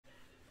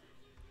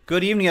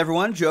Good evening,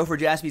 everyone. Joe for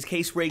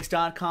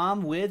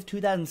JaspysCaseBreaks.com with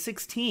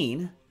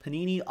 2016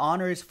 Panini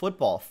Honors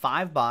Football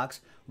 5-box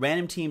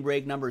random team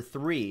break number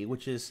 3,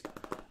 which is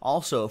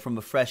also from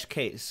a fresh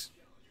case.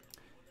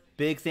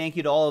 Big thank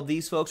you to all of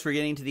these folks for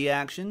getting to the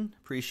action.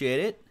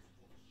 Appreciate it.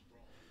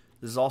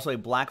 This is also a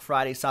Black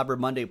Friday, Cyber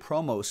Monday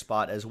promo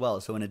spot as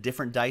well. So in a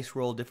different dice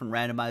roll, different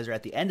randomizer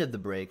at the end of the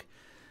break,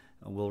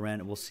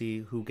 we'll see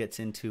who gets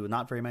into,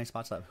 not very many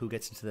spots left, who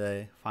gets into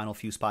the final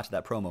few spots of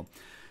that promo.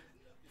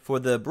 For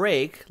the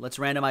break, let's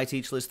randomize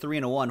each list 3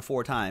 and a 1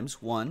 4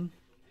 times. 1,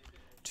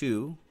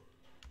 2,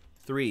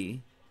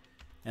 3,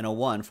 and a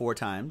 1 4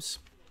 times.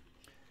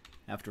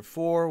 After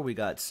 4, we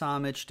got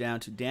Samich down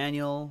to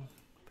Daniel,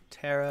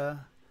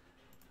 Patera.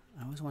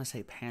 I always want to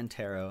say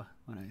Pantera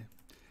when I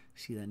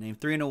see that name.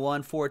 3 and a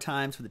 1 4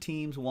 times for the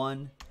teams.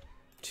 1,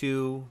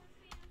 2,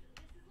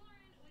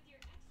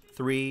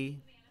 3,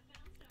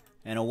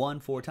 and a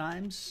 1 4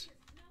 times.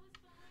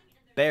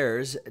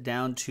 Bears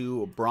down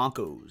to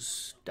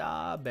Broncos.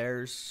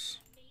 Bears.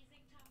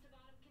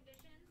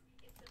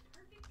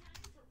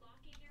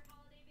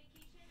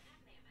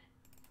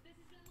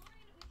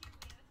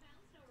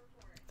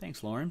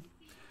 Thanks, Lauren.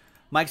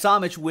 Mike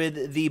Samich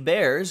with the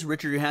Bears.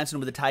 Richard Johansson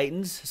with the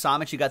Titans.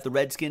 Samich, you got the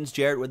Redskins.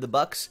 Jarrett with the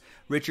Bucks.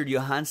 Richard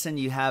Johansson,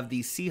 you have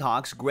the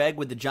Seahawks. Greg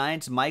with the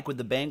Giants. Mike with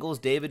the Bengals.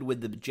 David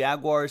with the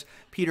Jaguars.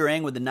 Peter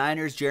Eng with the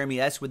Niners.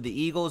 Jeremy S. with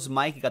the Eagles.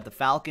 Mike, you got the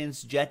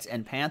Falcons, Jets,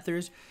 and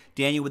Panthers.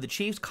 Daniel with the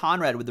Chiefs.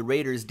 Conrad with the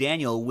Raiders.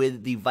 Daniel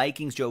with the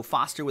Vikings. Joe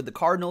Foster with the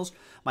Cardinals.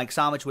 Mike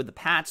Samich with the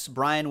Pats.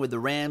 Brian with the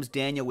Rams.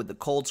 Daniel with the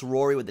Colts.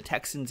 Rory with the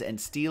Texans and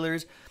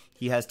Steelers.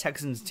 He has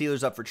Texans and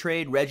Steelers up for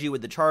trade. Reggie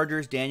with the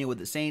Chargers. Daniel with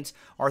the Saints.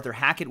 Arthur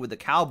Hackett with the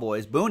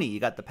Cowboys. Booney, you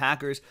got the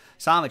Packers.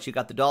 Samich, you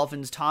got the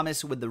Dolphins.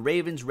 Thomas with the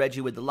Ravens.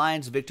 Reggie with the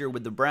Lions. Victor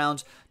with the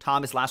Browns.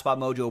 Thomas, Last Spot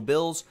Mojo,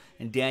 Bills.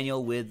 And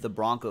Daniel with the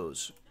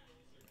Broncos.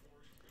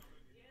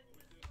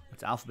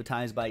 It's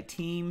alphabetized by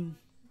team.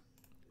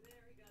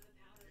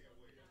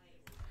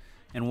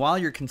 And while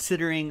you're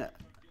considering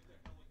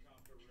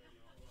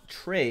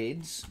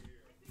trades,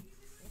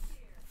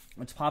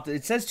 let's pop it.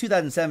 It says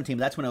 2017, but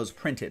that's when it was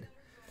printed.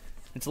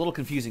 It's a little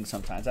confusing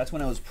sometimes. That's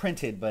when it was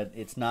printed, but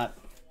it's not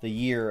the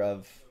year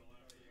of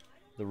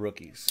the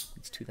rookies.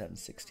 It's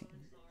 2016.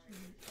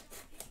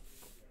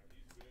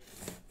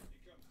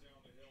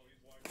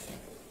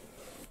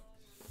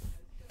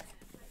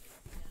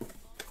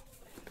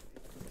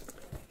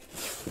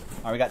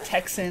 All right, we got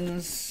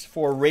Texans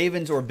for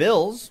Ravens or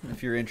Bills,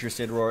 if you're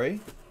interested, Rory.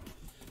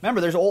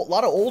 Remember, there's a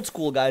lot of old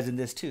school guys in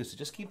this, too, so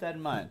just keep that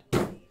in mind.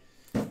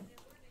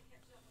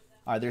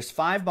 All right, there's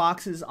 5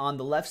 boxes on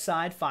the left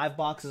side, 5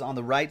 boxes on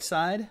the right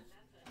side.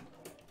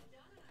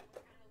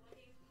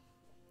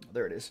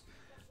 There it is.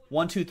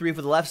 1, 2, 3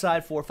 for the left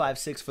side, 4, 5,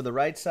 6 for the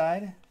right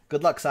side.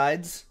 Good luck,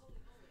 sides.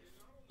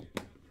 And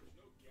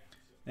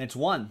it's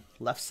 1,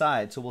 left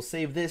side. So we'll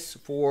save this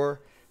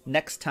for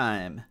next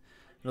time.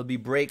 It'll be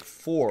break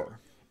 4.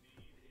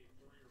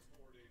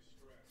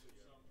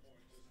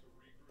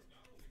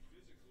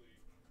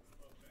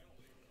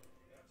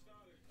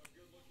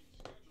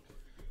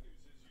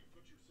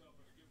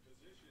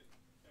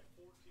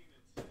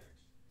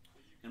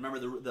 And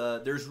remember,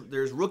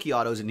 there's rookie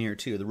autos in here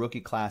too. The rookie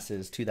class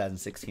is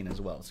 2016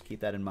 as well, so keep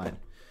that in mind.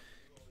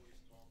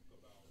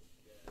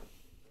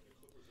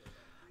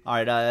 All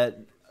right,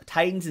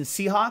 Titans and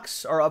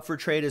Seahawks are up for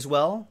trade as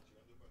well.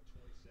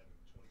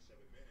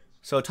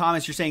 So,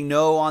 Thomas, you're saying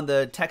no on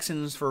the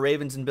Texans for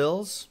Ravens and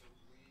Bills?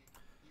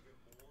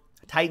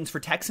 Titans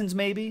for Texans,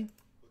 maybe?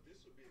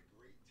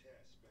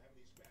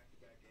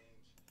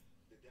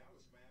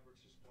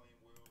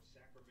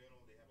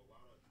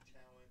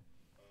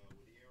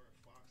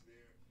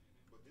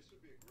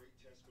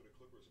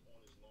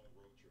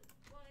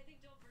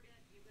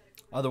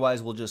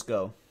 Otherwise, we'll just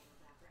go.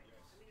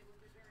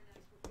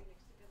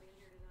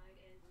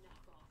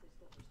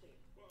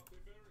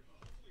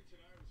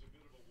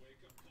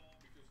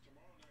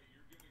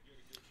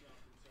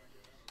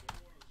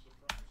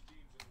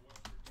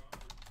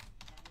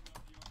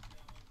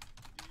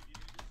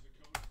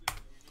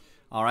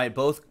 All right,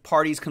 both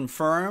parties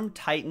confirmed.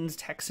 Titans,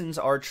 Texans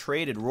are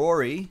traded.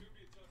 Rory,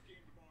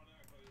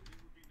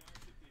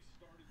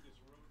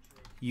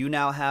 you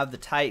now have the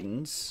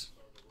Titans.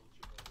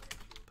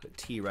 Put a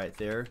T right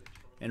there.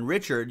 And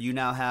Richard, you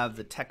now have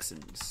the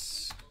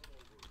Texans.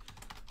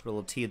 Put a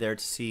little T there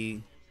to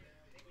see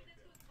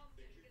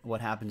what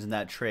happens in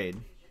that trade.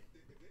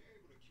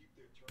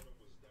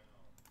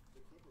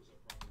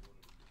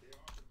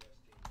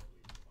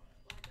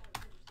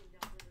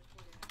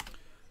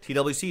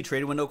 TWC,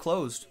 trade window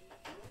closed.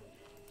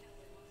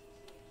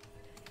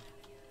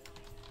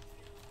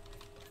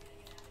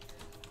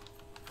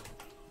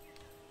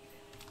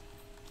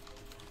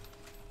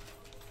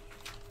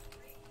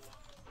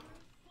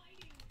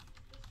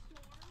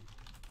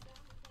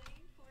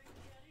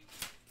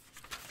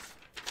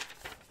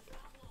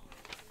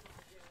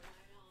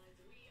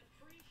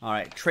 All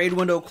right, trade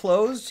window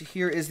closed.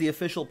 Here is the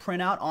official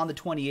printout on the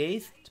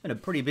 28th. It's been a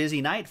pretty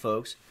busy night,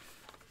 folks.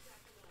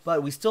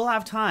 But we still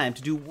have time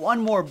to do one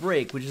more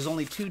break, which is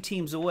only 2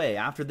 teams away.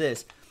 After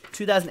this,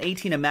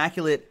 2018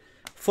 Immaculate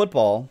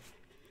Football.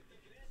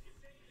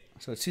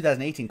 So it's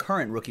 2018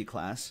 current rookie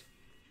class.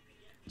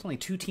 It's only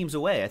 2 teams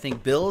away. I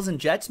think Bills and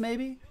Jets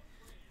maybe?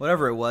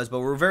 Whatever it was, but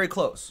we're very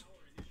close.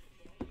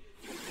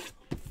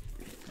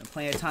 And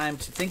plenty of time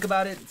to think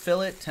about it,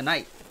 fill it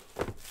tonight.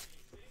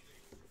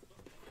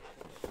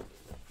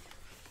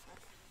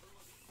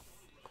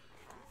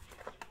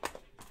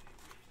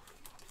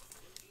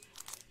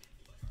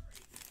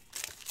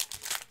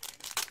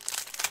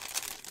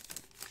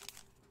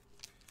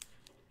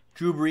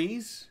 Drew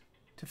Brees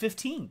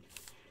 /15.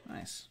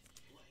 Nice.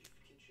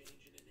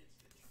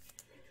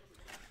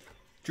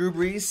 Drew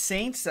Brees,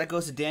 Saints. That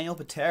goes to Daniel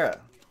Patera.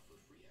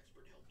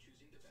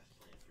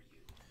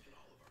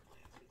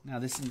 Now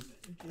this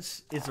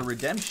is a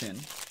redemption.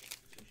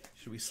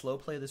 Should we slow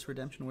play this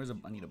redemption?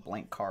 I need a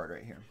blank card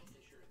right here.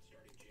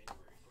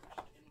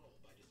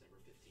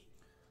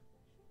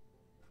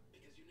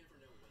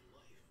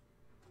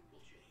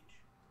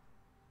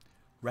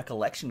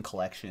 Recollection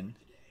Collection.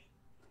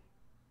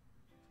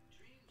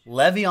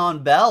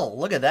 Le'Veon Bell.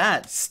 Look at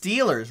that.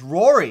 Steelers.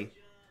 Rory.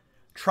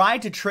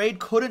 Tried to trade,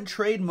 couldn't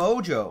trade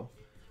Mojo.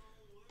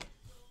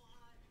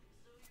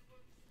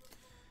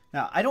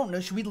 Now, I don't know.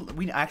 Should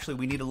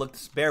we need to look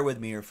this. Bear with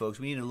me here, folks.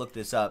 We need to look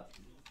this up.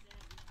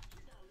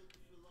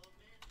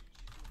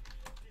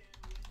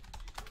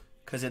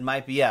 Because it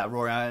might be, yeah,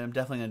 Rory, I'm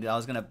definitely going to do. I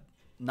was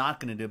not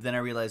going to do it, but then I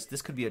realized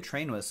this could be a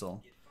train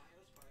whistle.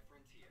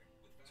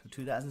 So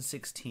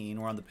 2016,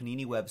 we're on the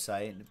Panini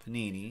website.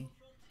 Panini.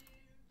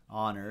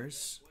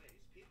 Honors.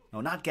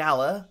 No, not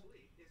Gala.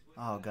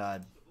 Oh,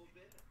 God.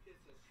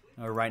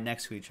 We're right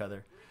next to each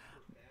other.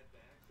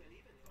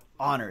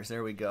 Honors.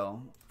 There we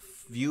go.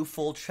 View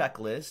full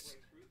checklist.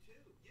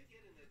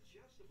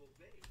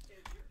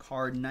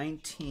 Card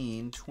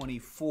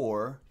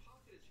 1924.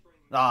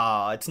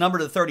 Ah, it's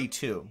numbered to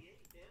 32.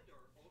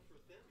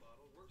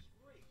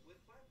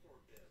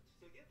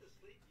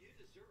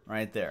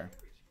 Right there.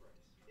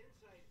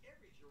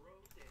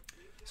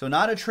 So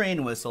not a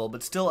train whistle,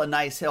 but still a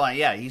nice hill.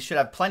 Yeah, he should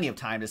have plenty of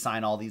time to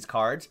sign all these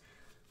cards.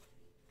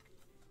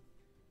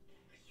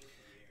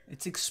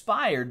 It's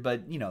expired,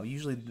 but, you know,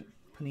 usually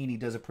Panini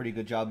does a pretty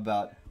good job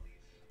about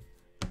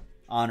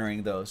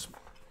honoring those.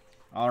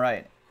 All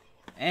right.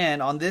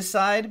 And on this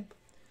side,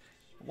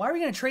 why are we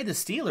going to trade the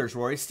Steelers,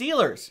 Rory?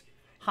 Steelers.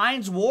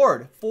 Hines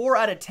Ward,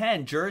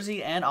 4/10,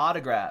 jersey and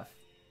autograph.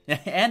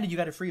 And you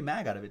got a free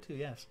mag out of it, too,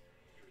 yes.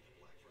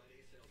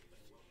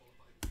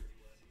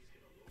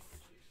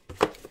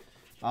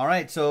 All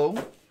right,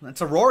 so that's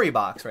a Rory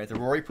box, right? The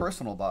Rory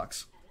personal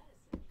box.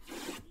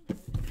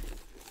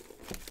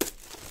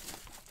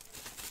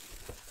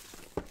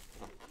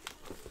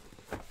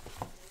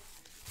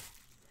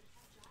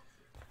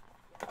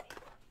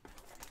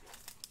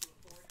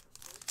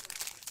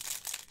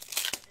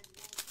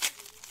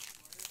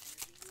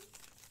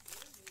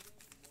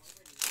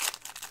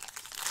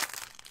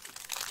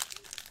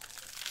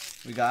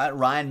 We got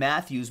Ryan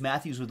Matthews.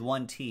 Matthews with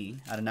 1 T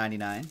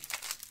 /99.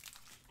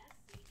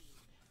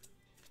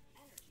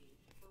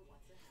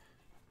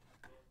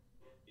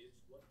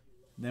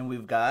 Then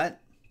we've got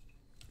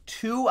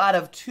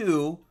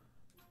 2/2.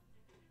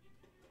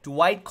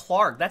 Dwight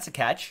Clark. That's a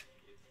catch.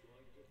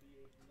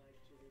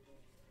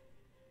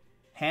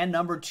 Hand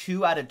number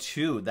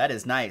 2/2. That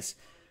is nice.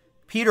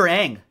 Peter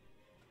Eng.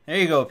 There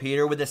you go,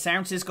 Peter, with the San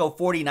Francisco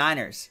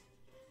 49ers.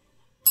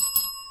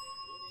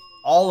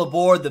 All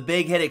aboard the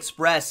Big Hit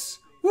Express.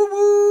 Woo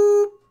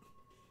woo!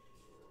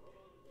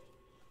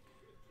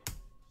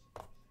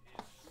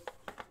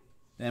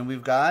 Then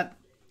we've got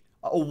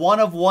a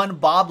 1/1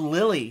 Bob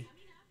Lilly.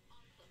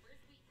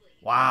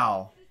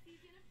 Wow.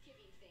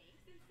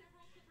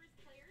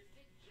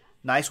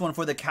 Nice one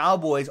for the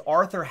Cowboys.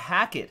 Arthur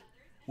Hackett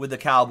with the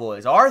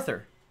Cowboys.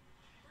 Arthur.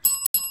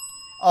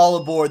 All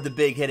aboard the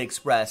Big Hit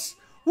Express.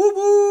 Woo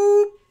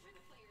woo!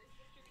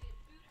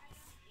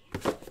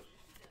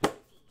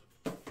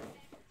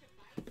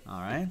 All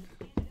right.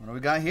 What do we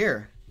got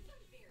here?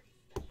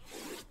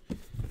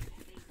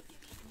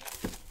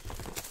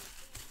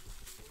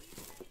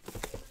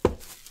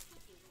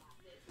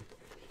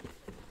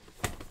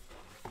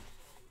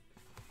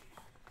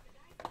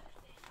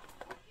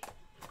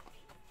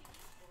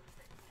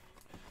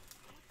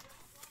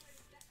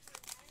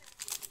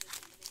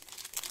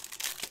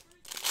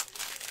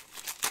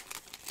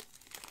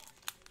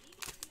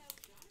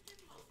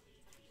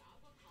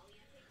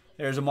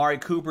 There's Amari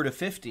Cooper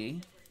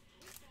 /50.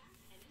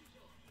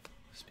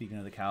 Speaking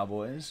of the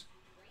Cowboys.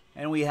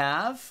 And we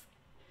have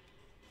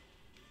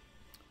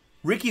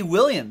Ricky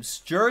Williams,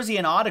 jersey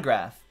and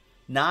autograph.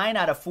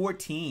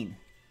 9/14.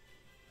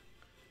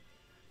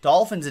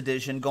 Dolphins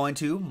edition going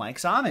to Mike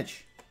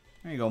Somich.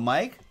 There you go,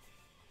 Mike.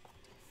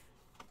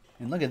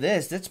 And look at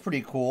this. That's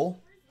pretty cool.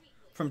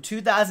 From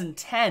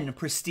 2010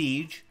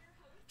 Prestige.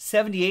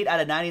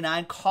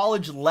 78/99.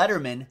 College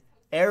letterman,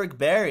 Eric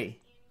Berry.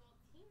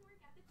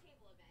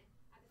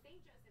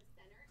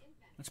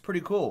 That's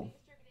pretty cool.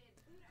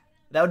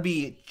 That would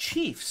be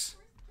Chiefs.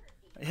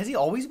 Has he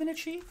always been a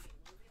Chief?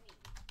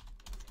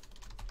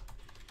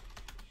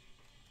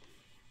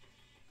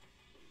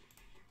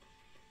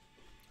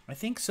 I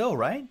think so,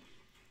 right?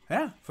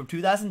 Yeah, from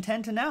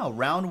 2010 to now.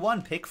 Round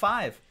 1, pick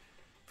 5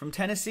 from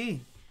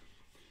Tennessee.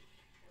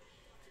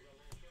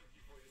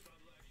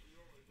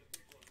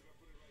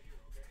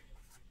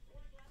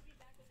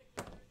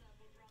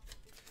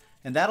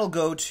 And that'll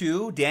go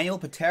to Daniel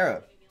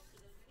Patera.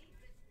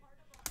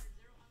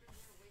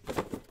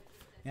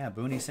 Yeah,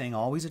 Booney's saying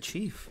always a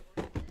Chief.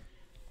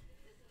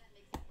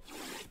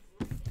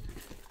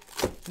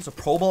 He's a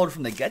Pro Bowler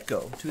from the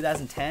get-go.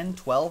 2010,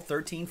 12,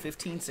 13,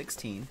 15,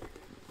 16.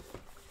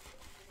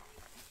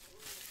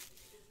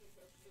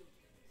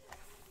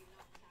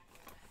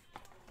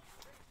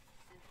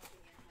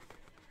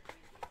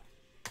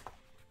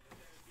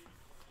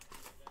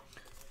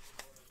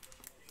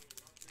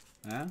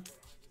 Yeah.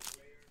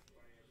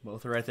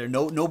 Both are right there.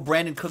 No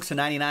Brandon Cooks to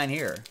 99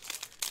 here.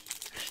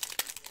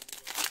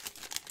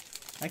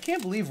 I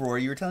can't believe,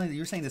 Rory, you were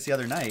saying this the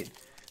other night,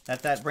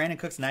 that Brandon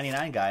Cooks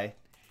 99 guy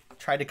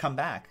tried to come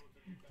back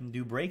and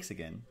do breaks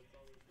again.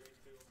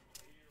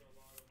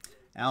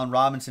 Allen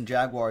Robinson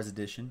Jaguars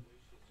edition.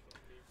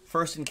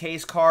 First in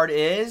case card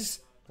is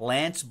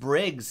Lance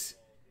Briggs.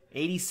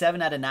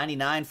 87 out of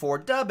 99 for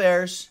the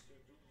Bears.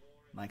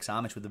 Mike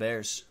Somich with the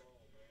Bears.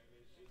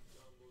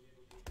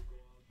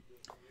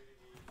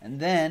 And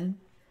then,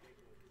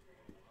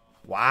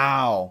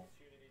 wow.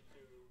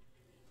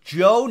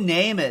 Joe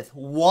Namath,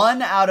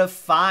 1 out of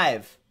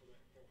 5.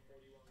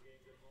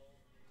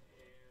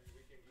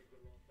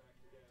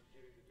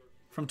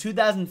 From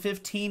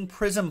 2015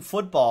 Prism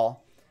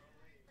Football,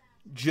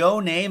 Joe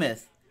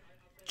Namath.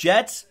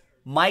 Jets,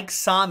 Mike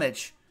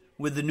Somich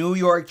with the New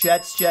York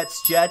Jets.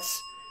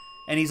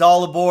 And he's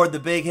all aboard the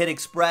Big Hit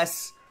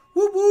Express.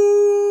 Whoop,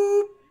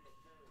 whoop.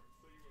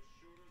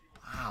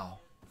 Wow.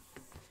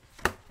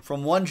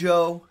 From one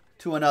Joe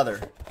to another.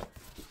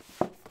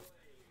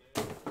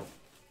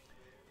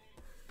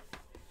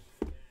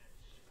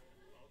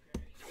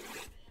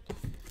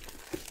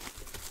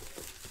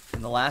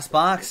 In the last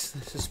box,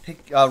 this is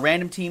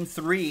Random Team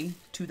 3,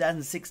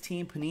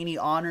 2016 Panini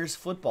Honors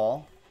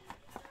Football.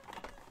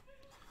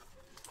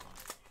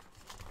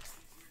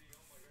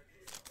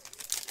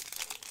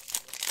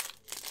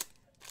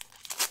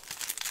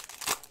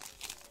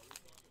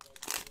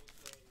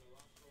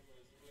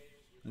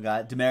 We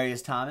got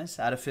Demaryius Thomas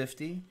out of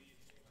 50.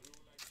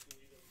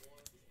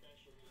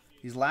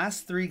 These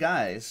last 3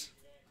 guys,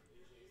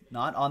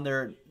 not on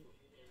their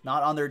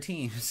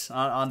teams,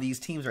 on these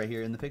teams right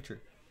here in the picture.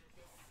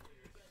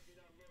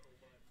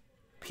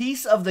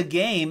 Piece of the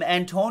game,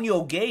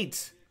 Antonio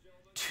Gates,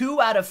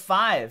 2 out of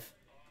 5.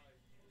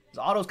 This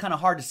auto's kind of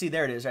hard to see.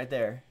 There it is, right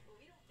there.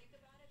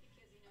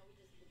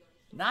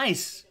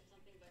 Nice.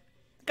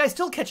 The guy's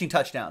still catching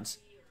touchdowns.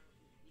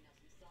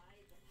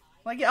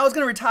 Like, yeah, I was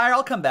going to retire.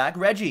 I'll come back.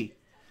 Reggie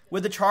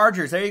with the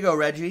Chargers. There you go,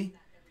 Reggie.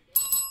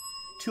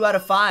 2 out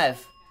of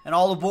 5. And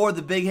all aboard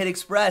the Big Hit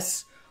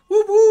Express.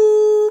 Whoop,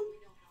 whoop.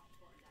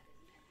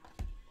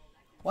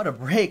 What a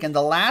break. And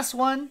the last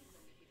one,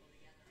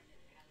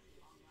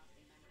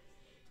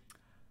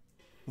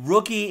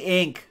 Rookie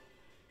Inc.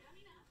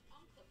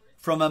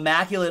 from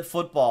Immaculate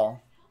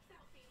Football.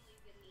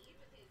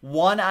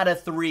 1 out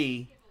of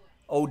 3.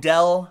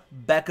 Odell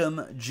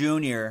Beckham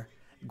Jr.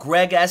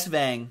 Greg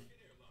Esvang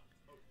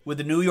with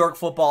the New York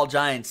Football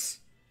Giants.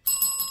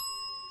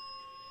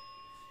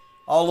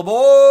 All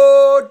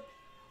aboard!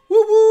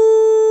 Woo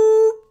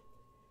woo!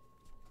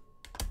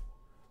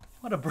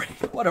 What a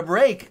break. What a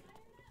break.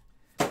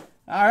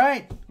 All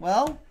right.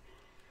 Well,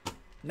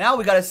 now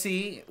we got to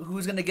see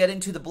who's going to get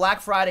into the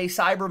Black Friday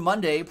Cyber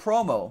Monday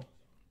promo.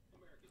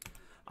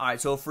 All right,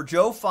 so for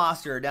Joe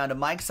Foster down to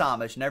Mike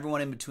Somich and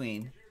everyone in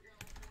between,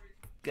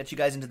 get you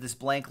guys into this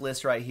blank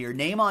list right here.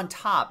 Name on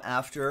top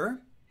after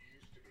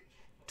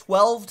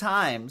 12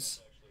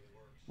 times.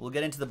 We'll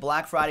get into the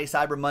Black Friday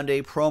Cyber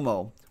Monday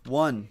promo.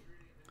 1,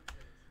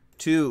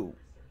 2,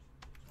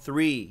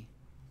 3,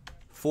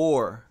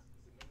 4,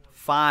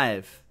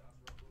 5,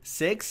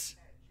 6,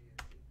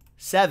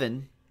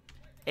 7,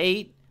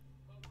 8,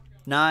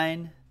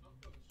 9,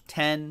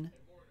 10,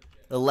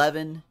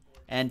 11,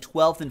 and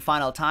 12th and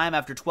final time.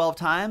 After 12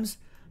 times,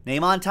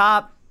 name on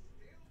top.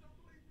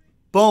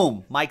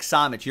 Boom, Mike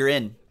Somich, you're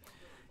in.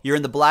 You're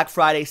in the Black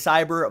Friday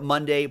Cyber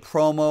Monday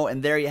promo,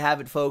 and there you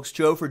have it, folks.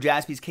 Joe for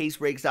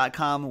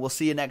JaspysCaseBreaks.com. We'll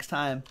see you next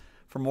time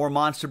for more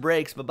monster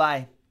breaks.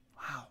 Bye-bye.